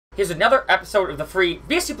Here's another episode of the free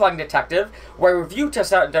VST Plugin Detective, where I review,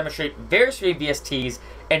 test out, and demonstrate various free VSTs,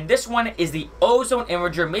 and this one is the Ozone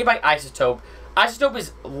Imager made by iZotope. iZotope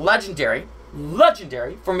is legendary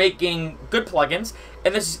for making good plugins,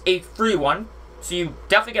 and this is a free one, so you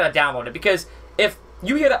definitely gotta download it, because if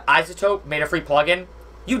you hear that iZotope made a free plugin,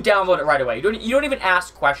 you download it right away. You don't even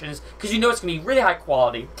ask questions, because you know it's going to be really high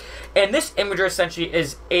quality. And this imager essentially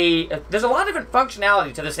is there's a lot of different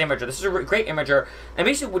functionality to this imager. This is a great imager, and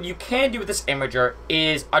basically what you can do with this imager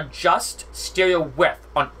is adjust stereo width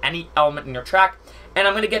on any element in your track, and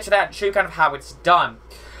I'm going to get to that and show you kind of how it's done.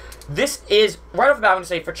 This is, right off the bat, I'm going to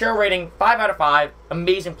say, FRECCERO rating, 5 out of 5,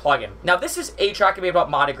 amazing plugin. Now, this is a track I made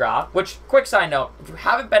about Mardi Gras, which, quick side note, if you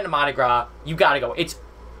haven't been to Mardi Gras, you gotta go. It's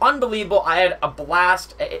unbelievable. I had a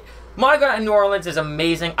blast. Mardi Gras in New Orleans is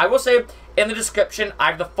amazing. I will say, in the description, I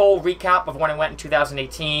have the full recap of when I went in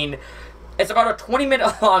 2018. It's about a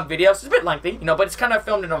 20-minute long video, so it's a bit lengthy, you know, but it's kind of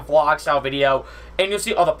filmed in a vlog-style video, and you'll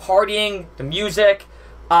see all the partying, the music,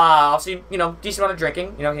 I'll see, you know, decent amount of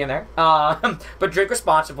drinking, you know, here and there, but drink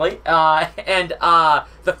responsibly, and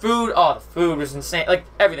the food, oh, the food was insane, like,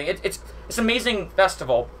 everything. It's an amazing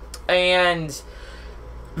festival, and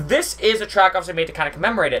this is a track obviously made to kind of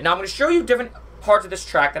commemorate it. Now, I'm going to show you different parts of this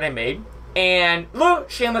track that I made, and a little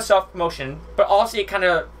shameless self-promotion, but also it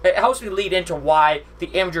helps me lead into why the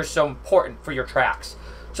imager is so important for your tracks.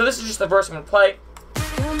 So this is just the verse I'm going to play.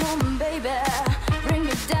 Come on, baby, bring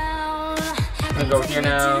it down. I'm going to go here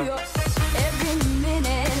now. Every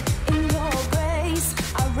minute in your grace,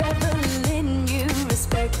 I revel in you,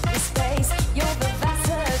 respect the space, your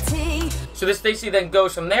vivacity. So this basically then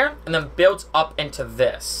goes from there and then builds up into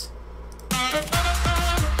this.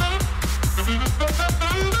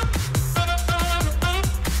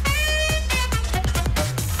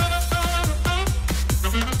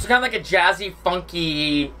 So kind of like a jazzy,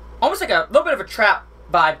 funky, almost like a little bit of a trap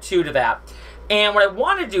vibe too to that. And what I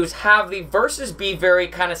want to do is have the verses be very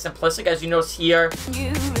kind of simplistic, as you notice here. You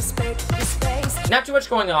respect the space. Not too much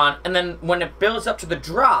going on, and then when it builds up to the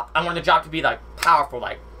drop, I want the drop to be like powerful,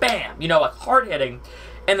 like bam, you know, like hard-hitting.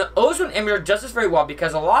 And the Ozone Imager does this very well,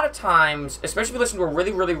 because a lot of times, especially if you listen to a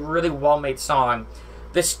really well-made song,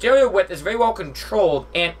 the stereo width is very well controlled,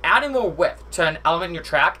 and adding more width to an element in your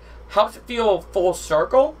track helps it feel full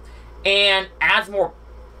circle and adds more,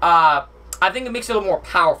 I think it makes it a little more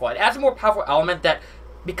powerful. It adds a more powerful element that,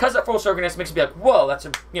 because of full circleness, makes it be like, whoa, that's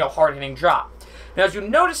a, you know, hard-hitting drop. Now, as you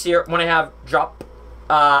notice here, when I have drop,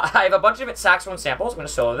 I have a bunch of different saxophone samples. I'm going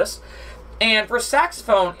to solo this. And for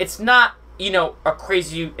saxophone, it's not, you know, a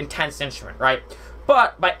crazy intense instrument, right?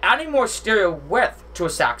 But by adding more stereo width to a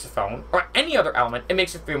saxophone or any other element, it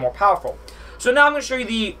makes it feel more powerful. So now I'm going to show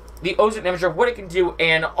you the Ozone Imager, what it can do,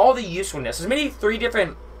 and all the usefulness. There's maybe 3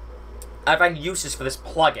 different, I find, uses for this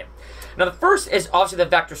plugin. Now, the first is obviously the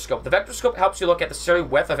vector scope. The vector scope helps you look at the stereo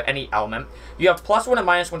width of any element. You have +1 and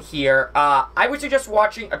 -1 here. I would suggest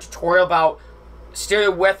watching a tutorial about stereo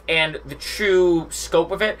width and the true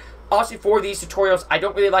scope of it. Obviously, for these tutorials, I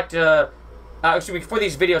don't really like to, for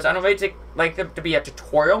these videos, I don't really like them to be a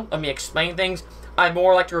tutorial of me explaining things. I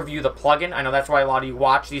more like to review the plugin. I know that's why a lot of you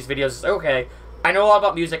watch these videos. It's okay, I know a lot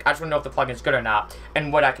about music, I just want to know if the plugin's good or not,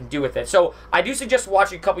 and what I can do with it. So, I do suggest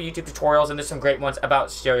watching a couple YouTube tutorials, and there's some great ones about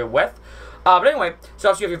stereo width. But anyway, so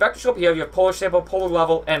obviously you have your vector scope here, you have polar sample, polar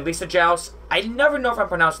level, and Lisa Joust. I never know if I'm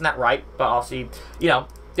pronouncing that right, but obviously, you know,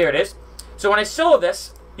 there it is. So when I solo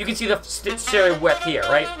this, you can see the stereo width here,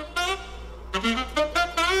 right?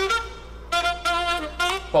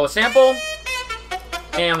 Polar sample,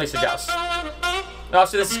 and Lisa Joust.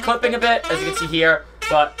 Also, this is clipping a bit, as you can see here,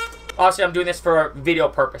 but obviously I'm doing this for video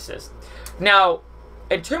purposes. Now,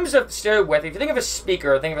 in terms of stereo width, if you think of a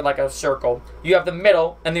speaker, think of it like a circle, you have the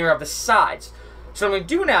middle, and then you have the sides. So what I'm going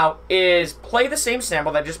to do now is play the same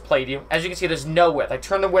sample that I just played you. As you can see, there's no width. I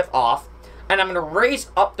turn the width off, and I'm going to raise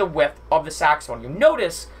up the width of the saxophone. You'll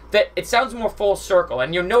notice that it sounds more full circle,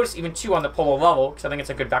 and you'll notice even too on the polar level, because I think it's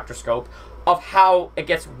a good vector scope, of how it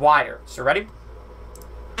gets wider. So ready?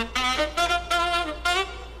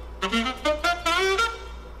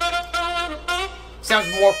 Sounds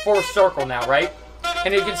more full circle now, right?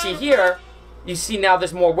 And you can see here, you see now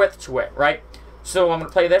there's more width to it, right? So I'm going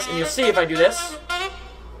to play this, and you'll see if I do this.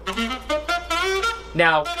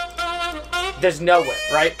 Now, there's no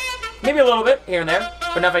width, right? Maybe a little bit here and there,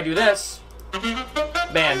 but now if I do this,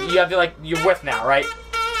 man, you have like your width now, right?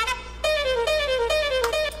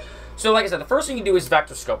 So like I said, the first thing you do is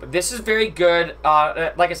vector scope. This is very good.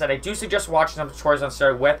 Like I said, I do suggest watching some tutorials on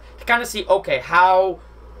stereo width to kind of see, okay, how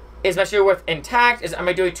is my stereo width intact? Am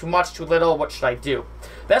I doing too much, too little? What should I do?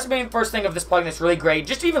 That's the main first thing of this plugin that's really great.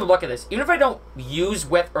 Just to even look at this, even if I don't use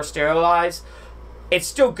width or sterilize, it's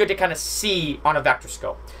still good to kind of see on a vector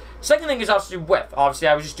scope. Second thing is obviously width. Obviously,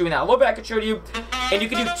 I was just doing that a little bit. I could show you. And you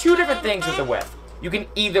can do two different things with the width. You can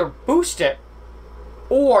either boost it,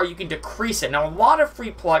 or you can decrease it. Now, a lot of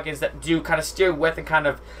free plugins that do kind of stereo width and kind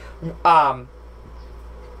of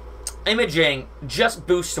imaging just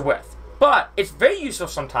boost the width. But it's very useful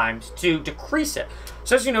sometimes to decrease it.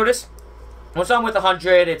 So as you notice, once I'm with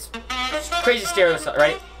 100, it's crazy stereo stuff,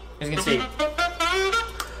 right? As you can see.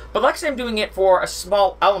 But let's say I'm doing it for a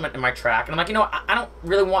small element in my track, and I'm like, you know what, I don't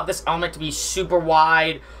really want this element to be super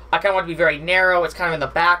wide. I kind of want it to be very narrow. It's kind of in the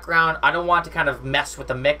background. I don't want to kind of mess with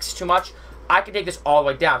the mix too much. I can take this all the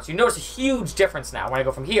way down. So you notice a huge difference now when I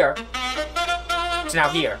go from here to now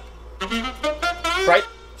here. Right?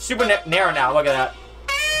 Super narrow now. Look at that.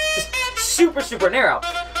 Just super, super narrow.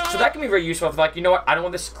 So that can be very useful if, like, you know what, I don't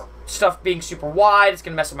want this stuff being super wide. It's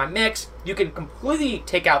going to mess with my mix. You can completely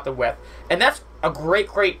take out the width. And that's a great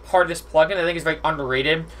part of this plugin. I think it's very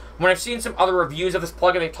underrated. When I've seen some other reviews of this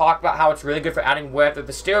plugin, they talk about how it's really good for adding width or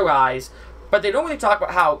the stereo, but they don't really talk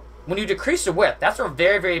about how when you decrease the width, that's a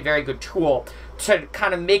very good tool to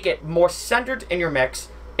kind of make it more centered in your mix.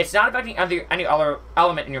 It's not affecting any other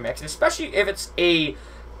element in your mix, and especially if it's a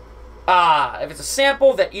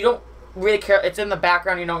sample that you don't really care, it's in the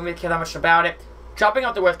background, you don't really care that much about it. Dropping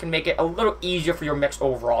out the width can make it a little easier for your mix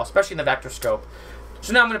overall, especially in the vector scope.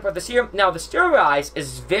 So now I'm going to put this here. Now the stereo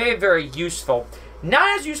is very useful.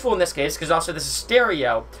 Not as useful in this case, because also this is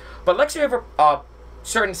stereo, but let's say you have a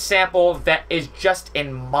certain sample that is just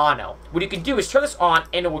in mono. What you can do is turn this on,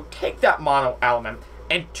 and it will take that mono element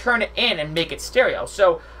and turn it in and make it stereo.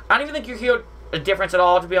 So I don't even think you hear a difference at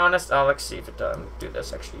all, to be honest. Let's see if it does. Do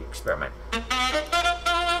this, actually, experiment.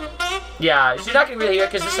 Yeah, so you're not going to really hear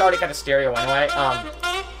it because this is already kind of stereo anyway.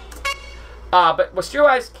 But what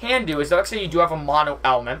stereo can do is, let's say you do have a mono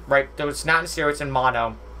element, right? Though it's not in stereo, it's in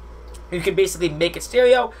mono. You can basically make it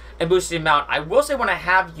stereo and boost the amount. I will say when I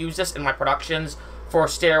have used this in my productions for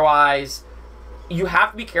stereo, you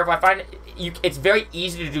have to be careful. I find it's very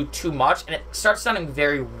easy to do too much, and it starts sounding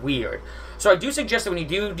very weird. So I do suggest that when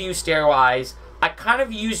you do stereo, I kind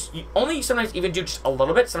of use, only sometimes even do just a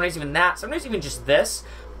little bit, sometimes even that, sometimes even just this,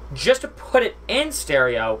 just to put it in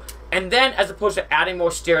stereo, and then as opposed to adding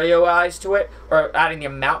more stereo to it, or adding the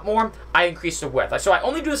amount more, I increase the width. So I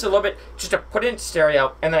only do this a little bit just to put it in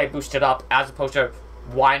stereo, and then I boost it up, as opposed to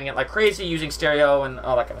winding it like crazy, using stereo and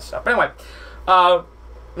all that kind of stuff. But anyway,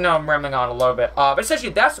 no, I'm rambling on a little bit. But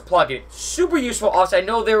essentially, that's the plugin. Super useful. Also, I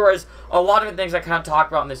know there was a lot of things I kind of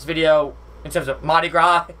talked about in this video, in terms of Mardi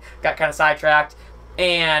Gras, got kind of sidetracked,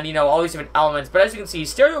 and, you know, all these different elements. But as you can see,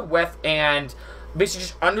 stereo width and basically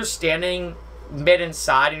just understanding mid and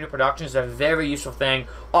side in your production is a very useful thing.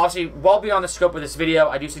 Obviously, well beyond the scope of this video,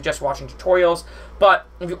 I do suggest watching tutorials. But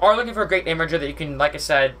if you are looking for a great imager that you can, like I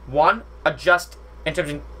said, 1, adjust in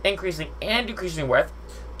terms of increasing and decreasing width.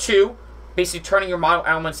 2, basically turning your mono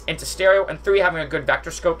elements into stereo. And 3, having a good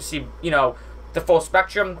vector scope to see, you know, the full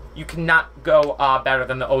spectrum. You cannot go better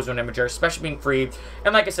than the Ozone Imager, especially being free.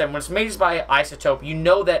 And like I said, when it's made by iZotope, you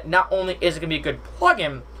know that not only is it going to be a good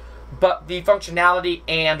plugin, but the functionality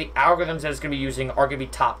and the algorithms that it's going to be using are going to be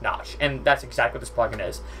top-notch. And that's exactly what this plugin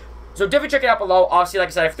is. So definitely check it out below. Obviously, like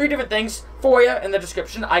I said, I have 3 different things for you in the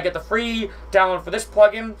description. I get the free download for this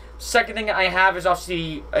plugin. Second thing I have is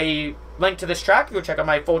obviously a link to this track. You'll check out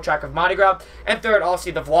my full track of Mardi Gras. And third,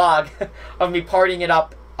 obviously, the vlog of me partying it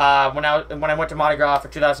up when I went to Mardi Gras for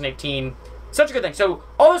 2018. Such a good thing. So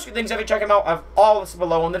all those good things, if you check them out, I have all this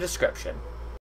below in the description.